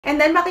And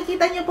then,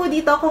 makikita nyo po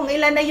dito kung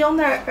ilan na yung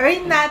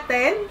na-earn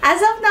natin. As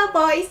of now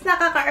po, is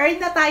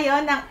nakaka-earn na tayo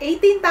ng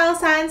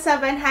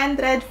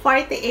 18,748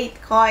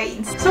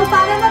 coins. So,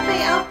 para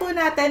ma-payout po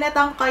natin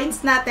itong coins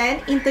natin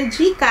into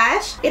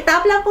GCash,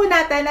 itap lang po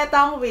natin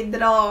itong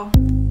withdraw.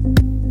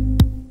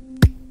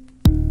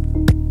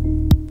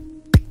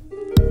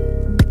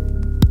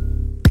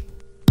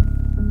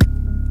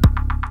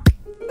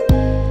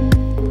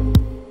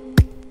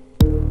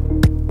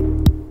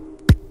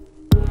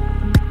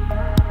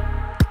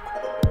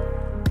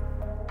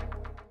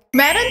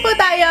 Meron po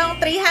tayong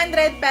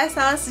 300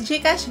 pesos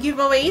GCash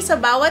giveaway sa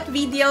bawat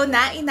video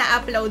na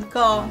ina-upload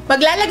ko.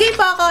 Maglalagay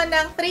po ako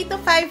ng 3 to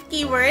 5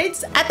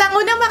 keywords at ang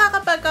unang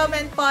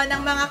makakapag-comment po ng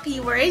mga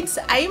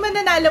keywords ay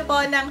mananalo po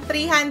ng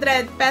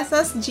 300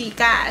 pesos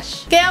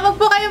GCash. Kaya wag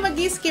po kayo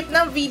mag-skip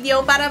ng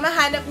video para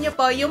mahanap nyo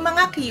po yung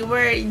mga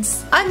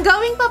keywords.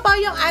 Ongoing pa po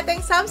yung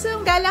ating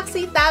Samsung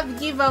Galaxy Tab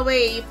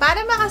giveaway.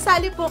 Para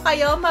makasali po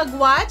kayo,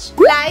 mag-watch,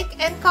 like,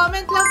 and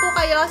comment lang po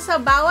kayo sa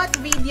bawat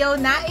video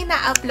na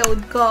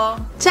ina-upload ko.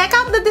 Check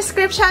out the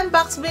description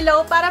box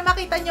below para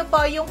makita nyo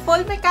po yung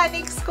full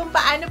mechanics kung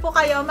paano po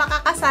kayo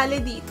makakasali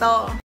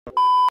dito.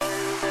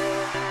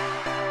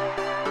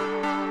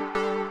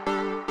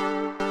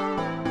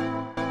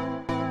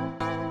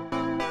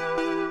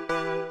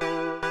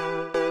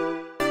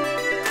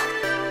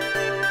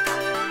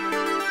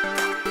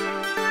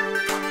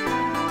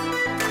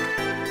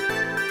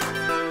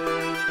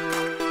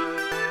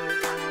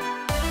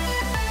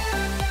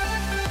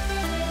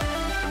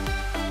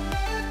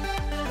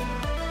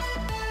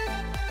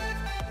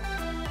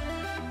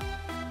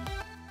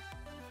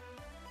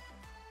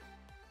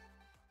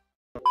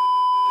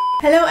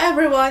 Hello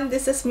everyone!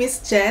 This is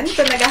MissJen.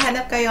 Kung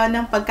naghahanap kayo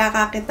ng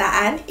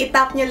pagkakakitaan,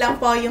 itap nyo lang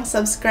po yung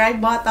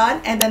subscribe button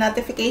and the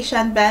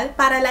notification bell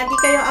para lagi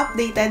kayo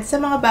updated sa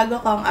mga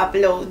bago kong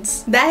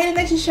uploads. Dahil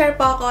nagsishare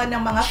po ako ng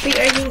mga free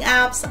earning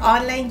apps,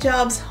 online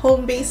jobs,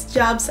 home-based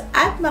jobs,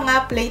 at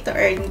mga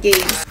play-to-earn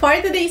games. For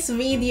today's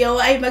video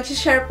ay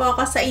magsishare po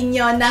ako sa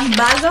inyo ng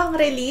bagong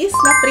release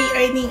na free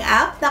earning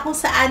app na kung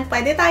saan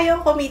pwede tayong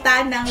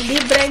kumita ng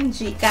libreng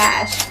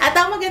Gcash. At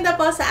ang maganda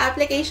po sa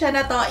application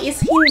na to is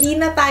hindi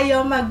na tayo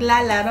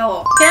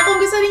maglalaro. Kaya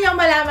kung gusto niyo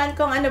malaman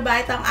kung ano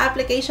ba itong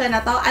application na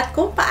to at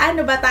kung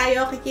paano ba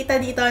tayo kikita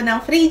dito ng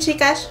free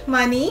Gcash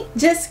money,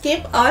 just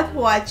keep on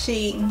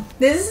watching.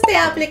 This is the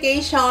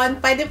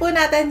application. Pwede po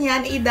natin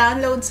yan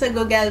i-download sa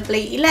Google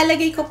Play.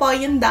 Ilalagay ko po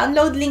yung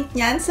download link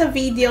niyan sa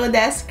video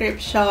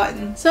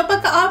description. So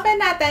pagka-open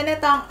natin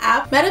itong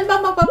app, meron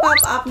bang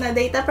magpa-pop up na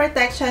data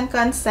protection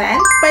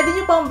consent? Pwede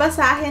nyo pong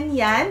basahin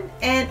yan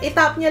and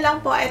itap nyo lang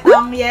po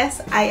itong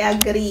yes, I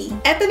agree.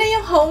 Ito na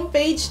yung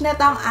homepage na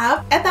itong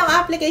app. Itong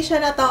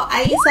application na to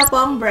ay isa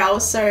pong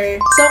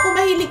browser. So, kung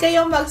mahilig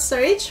kayong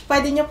mag-search,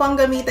 pwede nyo pong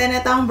gamitin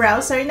itong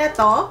browser na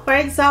to. For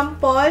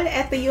example,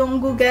 ito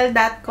yung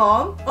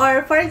google.com.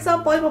 Or, for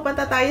example,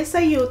 pupunta tayo sa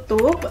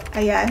YouTube.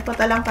 Ayan,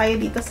 punta lang tayo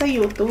dito sa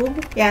YouTube.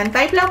 Ayan,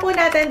 type lang po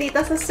natin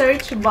dito sa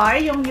search bar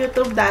yung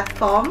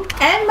youtube.com.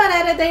 And,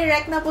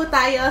 mare-redirect na po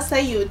tayo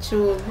sa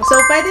YouTube. So,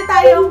 pwede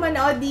tayong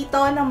manood dito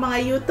ng mga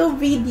YouTube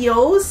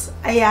videos.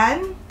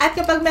 Ayan. At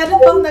kapag meron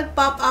pong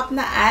nag-pop up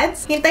na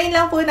ads, hintayin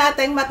lang po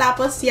natin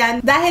matapos yan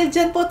dahil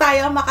dyan po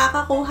tayo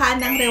makakakuha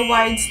ng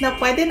rewards na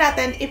pwede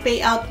natin i-pay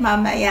out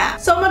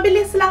mamaya. So,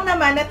 mabilis lang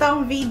naman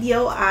itong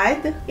video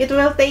ad. It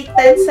will take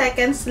 10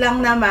 seconds lang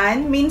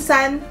naman.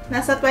 Minsan,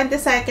 nasa 20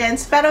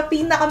 seconds. Pero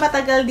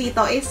pinakamatagal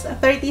dito is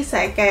 30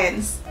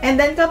 seconds. And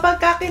then, kapag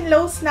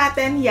kakin-close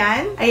natin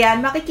yan,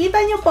 ayan,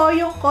 makikita nyo po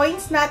yung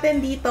coins natin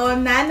dito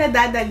na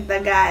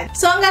nadadagdagan.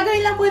 So, ang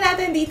gagawin lang po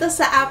natin dito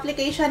sa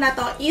application na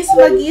to is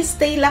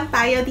mag-stay lang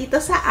tayo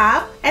dito sa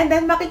app. And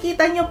then,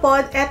 makikita nyo po,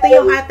 ito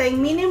yung ating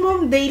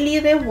minimum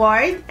daily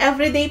reward.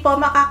 Everyday po,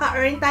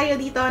 makaka-earn tayo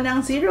dito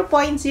ng $0.05.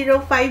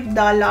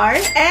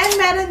 And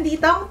meron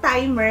ditong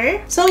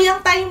timer. So,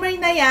 yung timer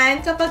na yan,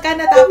 kapag ka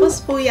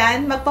natapos po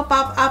yan,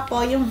 magpa-pop up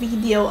po yung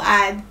video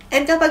ad.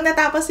 And kapag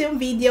natapos yung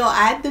video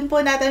ad, dun po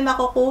natin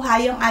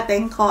makukuha yung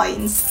ating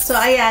coins. So,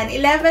 ayan,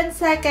 11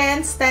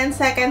 seconds, 10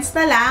 seconds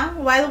na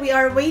lang. While we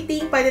are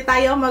waiting, pwede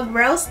tayo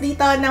mag-browse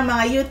dito ng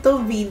mga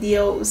YouTube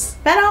videos.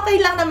 Pero okay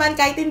lang naman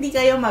kahit hindi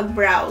kayo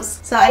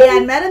mag-browse. So,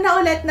 ayan, meron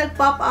na ulit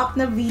nag-pop up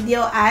na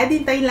video ad.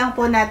 Hintayin lang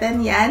po natin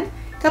yan.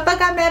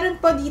 Kapag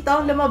meron po dito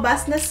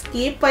lumabas na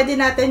skip, pwede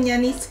natin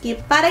yan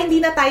i-skip para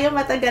hindi na tayo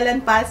matagalan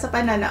pa sa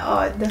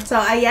panonood. So,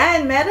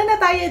 ayan, meron na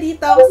tayo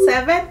dito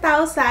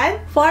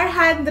 7,493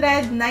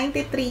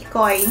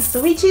 coins,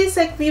 which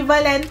is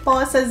equivalent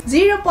po sa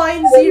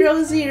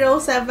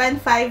 $0.0075.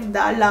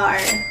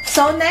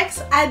 So,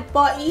 next ad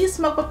po is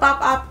magpa-pop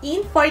up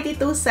in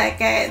 42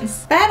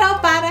 seconds. Pero,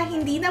 para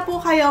hindi na po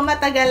kayo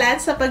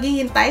matagalan sa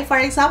paghihintay, for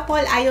example,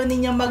 ayaw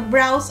ninyo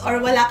mag-browse or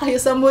wala kayo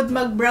sa mood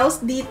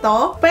mag-browse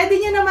dito, pwede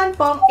nyo naman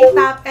pong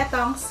itap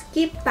etong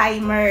skip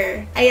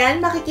timer.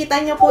 Ayan, makikita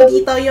nyo po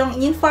dito yung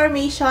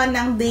information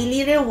ng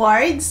daily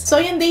rewards. So,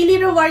 yung daily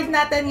reward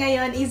natin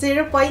ngayon is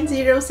 0.06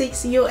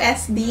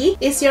 USD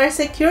is your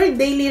secured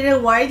daily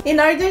reward.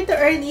 In order to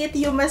earn it,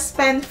 you must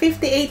spend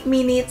 58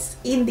 minutes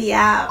in the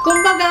app.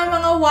 Kumbaga, Around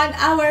mga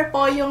 1 hour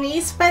po yung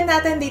i-spend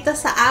natin dito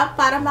sa app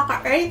para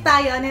maka-earn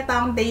tayo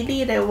nitong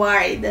daily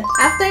reward.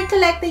 After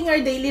collecting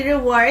your daily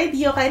reward,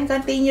 you can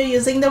continue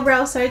using the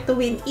browser to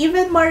win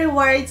even more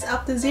rewards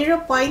up to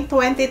 $0.23.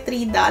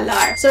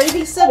 So,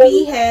 ibig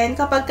sabihin,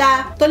 kapag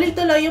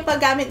tuloy-tuloy yung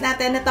paggamit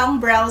natin nitong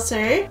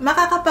browser,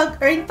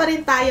 makakapag-earn pa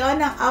rin tayo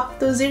ng up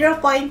to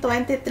 $0.23.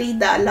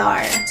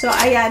 So,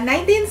 ayan,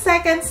 19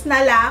 seconds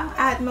na lang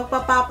at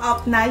magpa-pop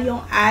up na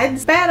yung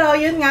ads. Pero,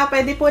 yun nga,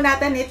 pwede po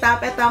natin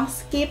itap itong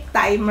skip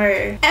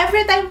timer.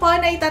 Every time po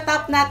na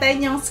itatap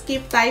natin yung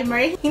skip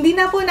timer, hindi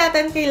na po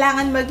natin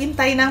kailangan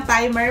maghintay ng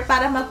timer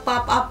para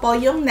mag-pop up po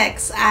yung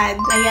next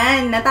ad.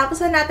 Ayan, natapos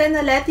na natin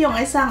ulit yung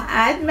isang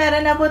ad.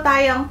 Meron na po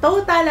tayong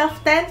total of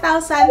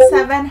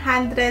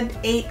 10,708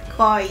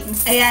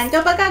 coins. Ayan,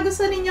 kapag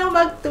gusto ninyo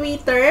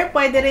mag-Twitter,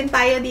 pwede rin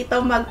tayo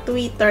dito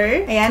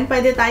mag-Twitter. Ayan,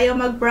 pwede tayo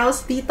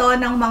mag-browse dito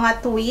ng mga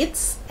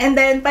tweets. And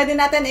then, pwede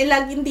natin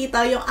ilagin dito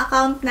yung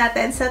account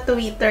natin sa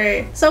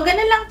Twitter. So,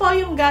 ganun lang po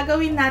yung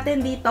gagawin natin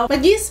dito.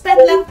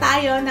 Mag-spend lang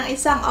tayo ng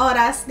isang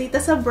oras dito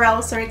sa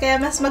browser. Kaya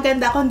mas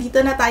maganda kung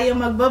dito na tayo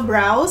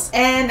magbabrowse.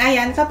 And,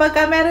 ayan, kapag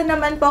meron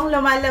naman pong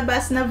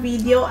lumalabas na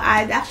video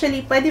ad,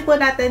 actually, pwede po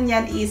natin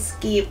yan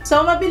i-skip.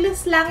 So,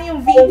 mabilis lang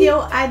yung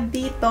video ad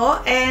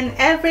dito. And,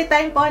 every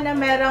time po na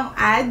merong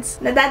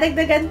ads,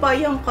 nadadagdagan po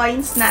yung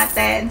coins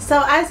natin. So,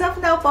 as of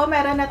now po,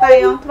 meron na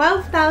tayong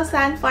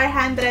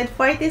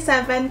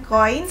 12,447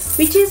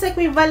 coins, which is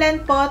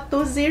equivalent po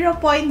to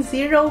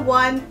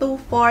 $0.0124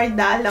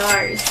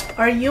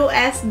 or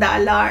US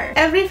dollar.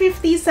 Every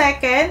 50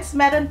 seconds,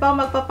 meron po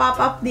magpa-pop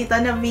up dito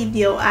na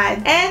video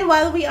ad. And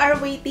while we are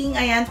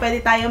waiting, ayan, pwede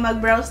tayo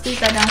mag-browse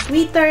dito ng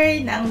Twitter,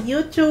 ng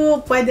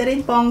YouTube, pwede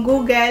rin pong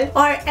Google,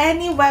 or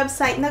any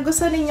website na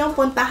gusto ninyong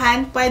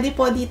puntahan, pwede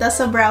po dito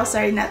sa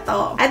browser na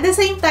to. At the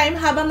same time,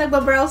 habang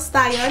nagbabrowse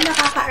tayo,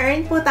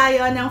 nakaka-earn po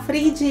tayo ng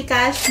free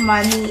GCASH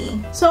money.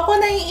 So,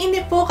 kung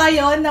naiinip po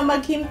kayo na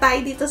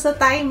maghintay dito sa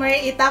timer,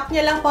 itap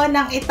nyo lang po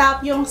ng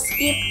itap yung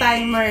skip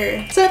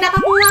timer. So,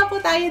 nakakuha po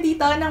tayo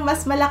dito ng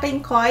mas malaking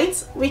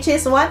coins, which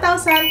is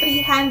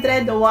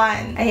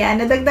 1,301.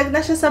 Ayan, nadagdag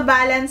na siya sa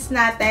balance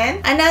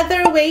natin.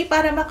 Another way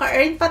para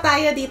maka-earn pa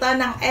tayo dito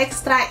ng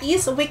extra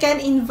is we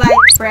can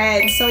invite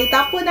friends. So,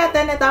 itap po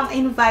natin itong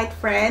invite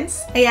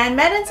friends. Ayan,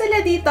 meron sila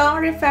dito ang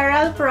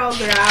referral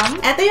program.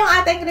 Ito yung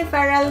ating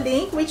referral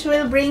link which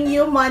will bring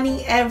you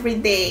money every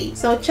day.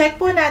 So, check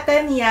po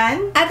natin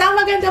yan. At ang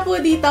maganda po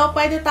dito,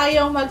 pwede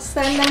tayong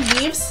mag-send ng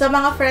gifts sa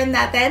mga friend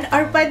natin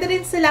or pwede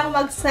rin silang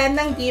mag-send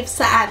ng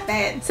gifts sa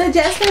atin.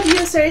 Suggested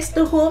users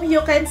to whom you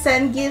can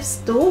send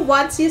gifts to.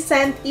 Once you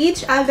send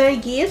each other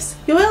gifts,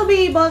 you will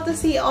be able to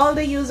see all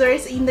the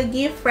users in the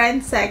gift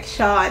friend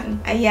section.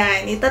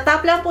 Ayan,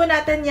 itatap lang po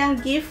natin yung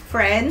gift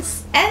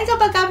friends. And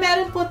kapag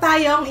meron po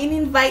tayong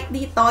in-invite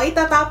dito,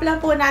 itatap lang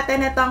po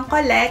natin itong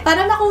collect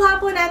para makuha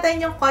po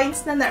natin yung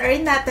coins na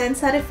na-earn natin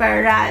sa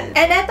referral.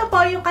 And ito po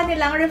yung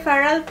kanilang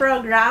referral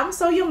program.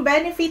 So, yung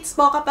benefits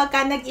po kapag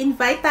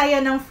nag-invite tayo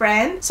ng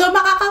friend. So,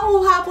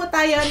 makakakuha po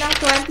tayo ng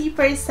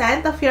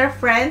 20% of your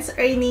friend's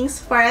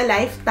earnings for a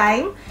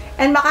lifetime.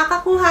 And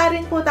makakakuha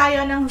rin po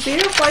tayo ng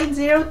 0.03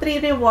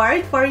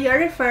 reward for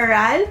your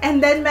referral. And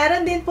then,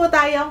 meron din po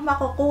tayong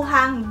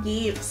makukuhang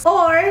gifts.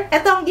 Or,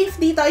 etong gift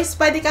dito is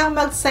pwede kang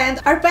mag-send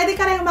or pwede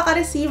ka rin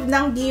makareceive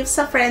ng gifts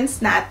sa friends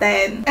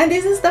natin. And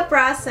this is the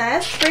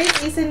process.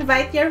 First is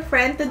invite your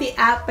friend to the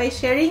app by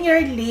sharing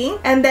your link.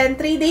 And then,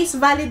 3 days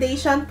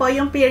validation po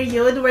yung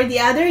period where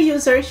the other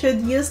user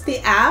should use the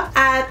app.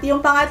 At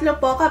yung pangatlo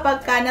po,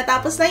 kapag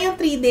natapos na yung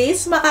 3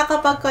 days,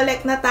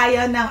 makakapag-collect na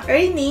tayo ng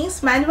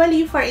earnings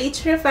manually for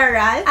each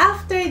referral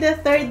after the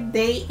 3rd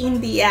day in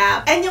the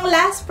app. And yung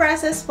last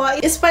process po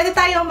is pwede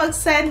tayong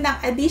mag-send ng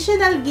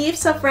additional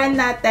gifts sa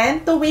friend natin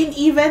to win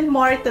even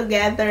more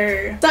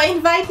together. So,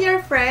 invite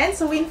your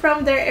friends, win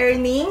from their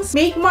earnings,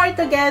 make more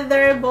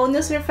together,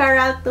 bonus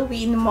referral to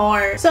win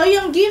more. So,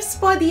 yung gifts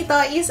po dito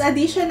is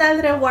additional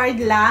reward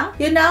lang.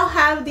 You now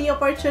have the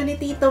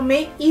opportunity to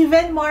make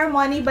even more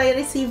money by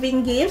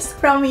receiving gifts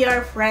from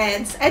your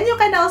friends. And you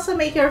can also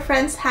make your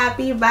friends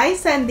happy by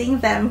sending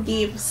them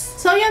gifts.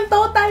 So, yung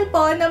total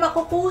po na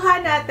makukuha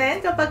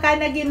natin kapag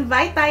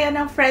nag-invite tayo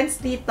ng friends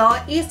dito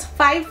is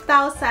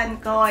 5,000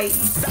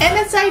 coins. And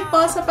aside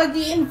po sa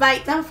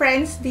pag-i-invite ng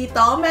friends dito,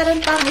 meron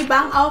pang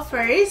ibang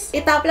offers.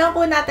 Itap lang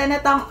po natin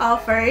itong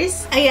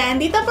offers. Ayan,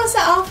 dito po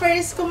sa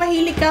offers, kung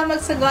mahilig ka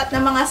magsagot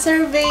ng mga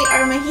survey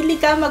or mahilig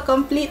ka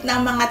mag-complete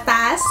ng mga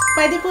tasks,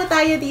 pwede po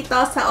tayo dito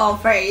sa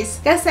offers.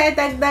 Kasi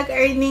dagdag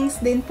earnings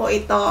din po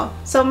ito.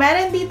 So,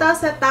 meron dito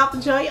sa Top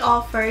Joy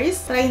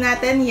offers. Try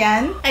natin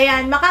yan.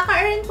 Ayan,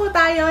 makaka-earn po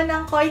tayo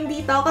ng coin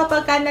dito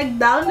kapag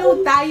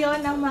nag-download tayo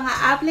ng mga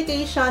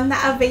application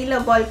na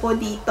available po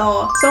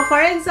dito. So,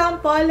 for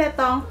example,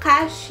 itong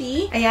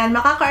Cashi, ayan,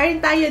 makaka-earn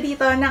tayo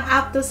dito ng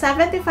up to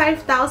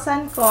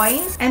 75,000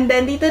 coins. And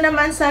then, dito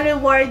naman sa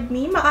Reward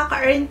Me,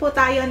 makaka-earn po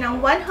tayo ng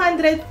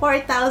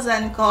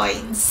 104,000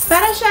 coins.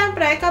 Pero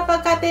syempre,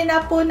 kapag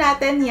tinap po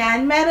natin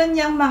yan, meron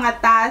niyang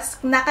mga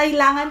task na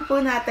kailangan po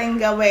natin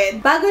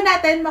gawin bago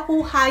natin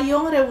makuha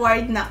yung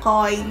reward na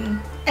coin.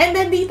 And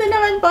then dito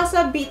naman po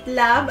sa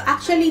BitLab,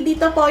 actually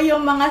dito po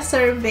yung mga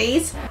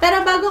surveys.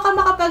 Pero bago ka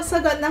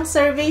makapagsagot ng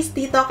surveys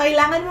dito,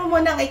 kailangan mo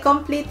munang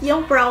i-complete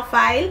yung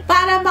profile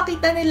para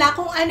makita nila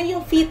kung ano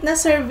yung fit na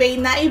survey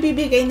na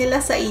ibibigay nila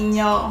sa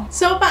inyo.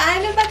 So,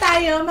 paano ba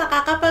tayo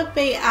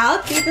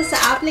makakapag-payout dito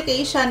sa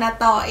application na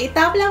to?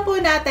 I-tap lang po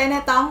natin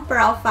itong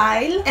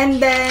profile.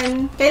 And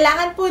then,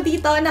 kailangan po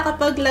dito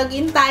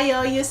nakapag-login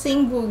tayo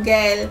using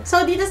Google.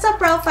 So, dito sa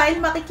profile,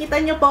 makikita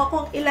nyo po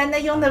kung ilan na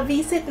yung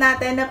na-visit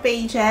natin na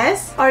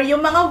pages or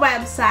yung mga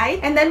website.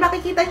 And then,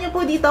 makikita nyo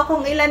po dito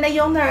kung ilan na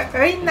yung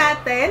na-earn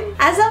natin.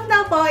 As of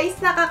now po, is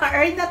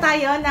nakaka-earn na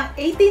tayo ng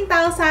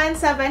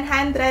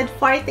 18,748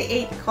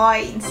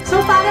 coins.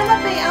 So, para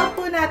ma-payout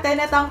po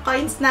natin itong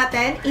coins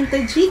natin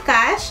into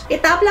GCash,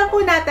 itap lang po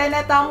natin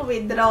itong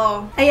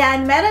withdraw.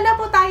 Ayan, meron na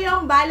po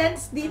tayong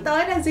balance dito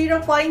na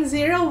 0.01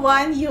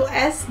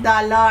 US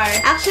dollar.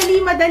 Actually,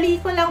 madali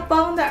ko lang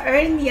pong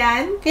na-earn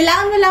yan.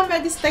 Kailangan mo lang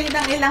mag-stay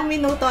ng ilang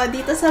minuto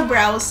dito sa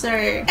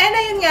browser. And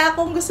ayun nga,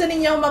 kung gusto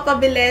niyo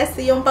mapabilis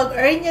yung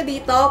pag-earn nyo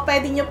dito,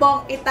 pwede nyo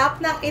pong itap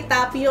ng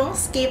itap yung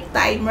skip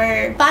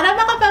timer. Para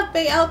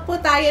makapag-payout po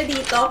tayo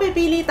dito,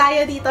 pipili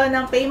tayo dito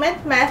ng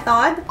payment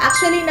method.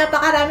 Actually,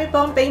 napakarami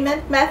pong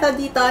payment method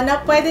dito na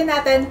pwede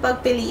natin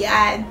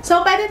pagpilian.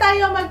 So, pwede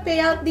tayo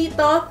mag-payout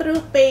dito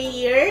through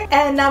Payer.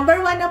 And number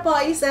 1 na po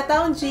is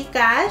itong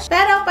GCash.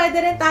 Pero pwede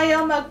rin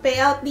tayo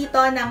mag-payout dito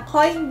ng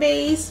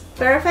Coinbase,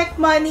 Perfect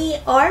Money,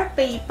 or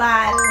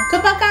PayPal.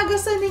 Kapag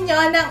gusto niyo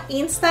ng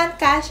instant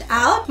cash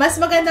out, mas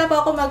maganda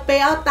po kung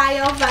mag-payout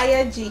tayo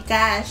via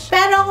GCash.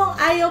 Pero kung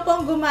ayaw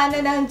pong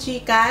gumana ng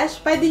GCash,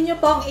 pwede nyo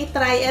pong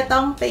itry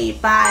itong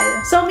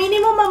PayPal. So,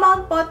 minimum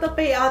amount po to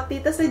payout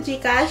dito sa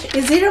GCash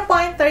is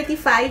 0.35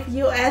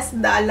 US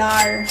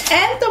dollar.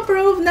 And to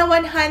prove na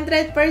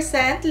 100%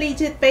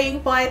 legit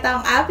paying po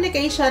itong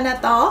application na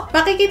to,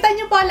 makikita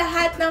nyo po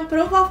lahat ng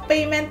proof of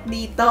payment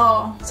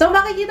dito. So,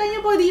 makikita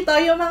nyo po dito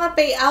yung mga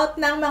payout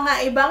ng mga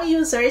ibang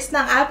users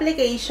ng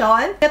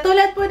application.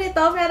 Katulad po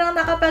nito, merong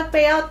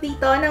nakapag-payout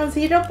dito ng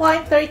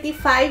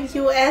 0.35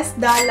 US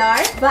dollar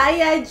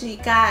via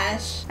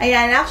GCash.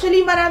 Ayan,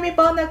 actually marami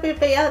pong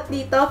nagpe-payout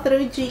dito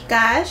through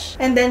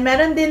GCash. And then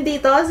meron din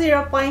dito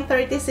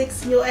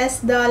 0.36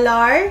 US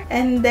dollar.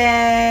 And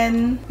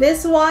then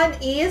this one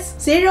is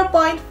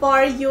 0.4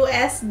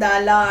 US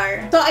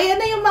dollar. So ayan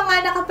na yung mga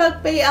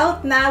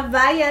nakapag-payout na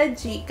via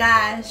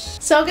GCash.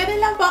 So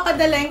ganun lang po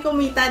kadaling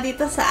kumita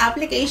dito sa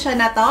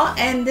application na to.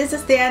 And this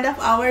is the end of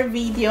our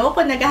video.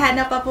 Kung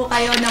naghahanap pa po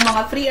kayo ng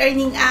mga free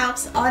earning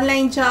apps,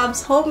 online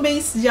jobs,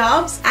 home-based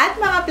jobs, at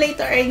mga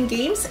play-to-earn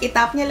games,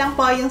 itap nyo lang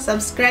po yung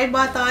subscribe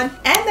button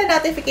and the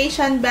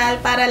notification bell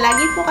para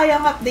lagi po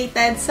kayong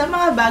updated sa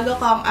mga bago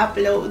kong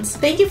uploads.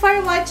 Thank you for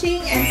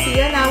watching and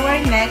see you in our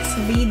next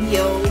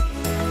video.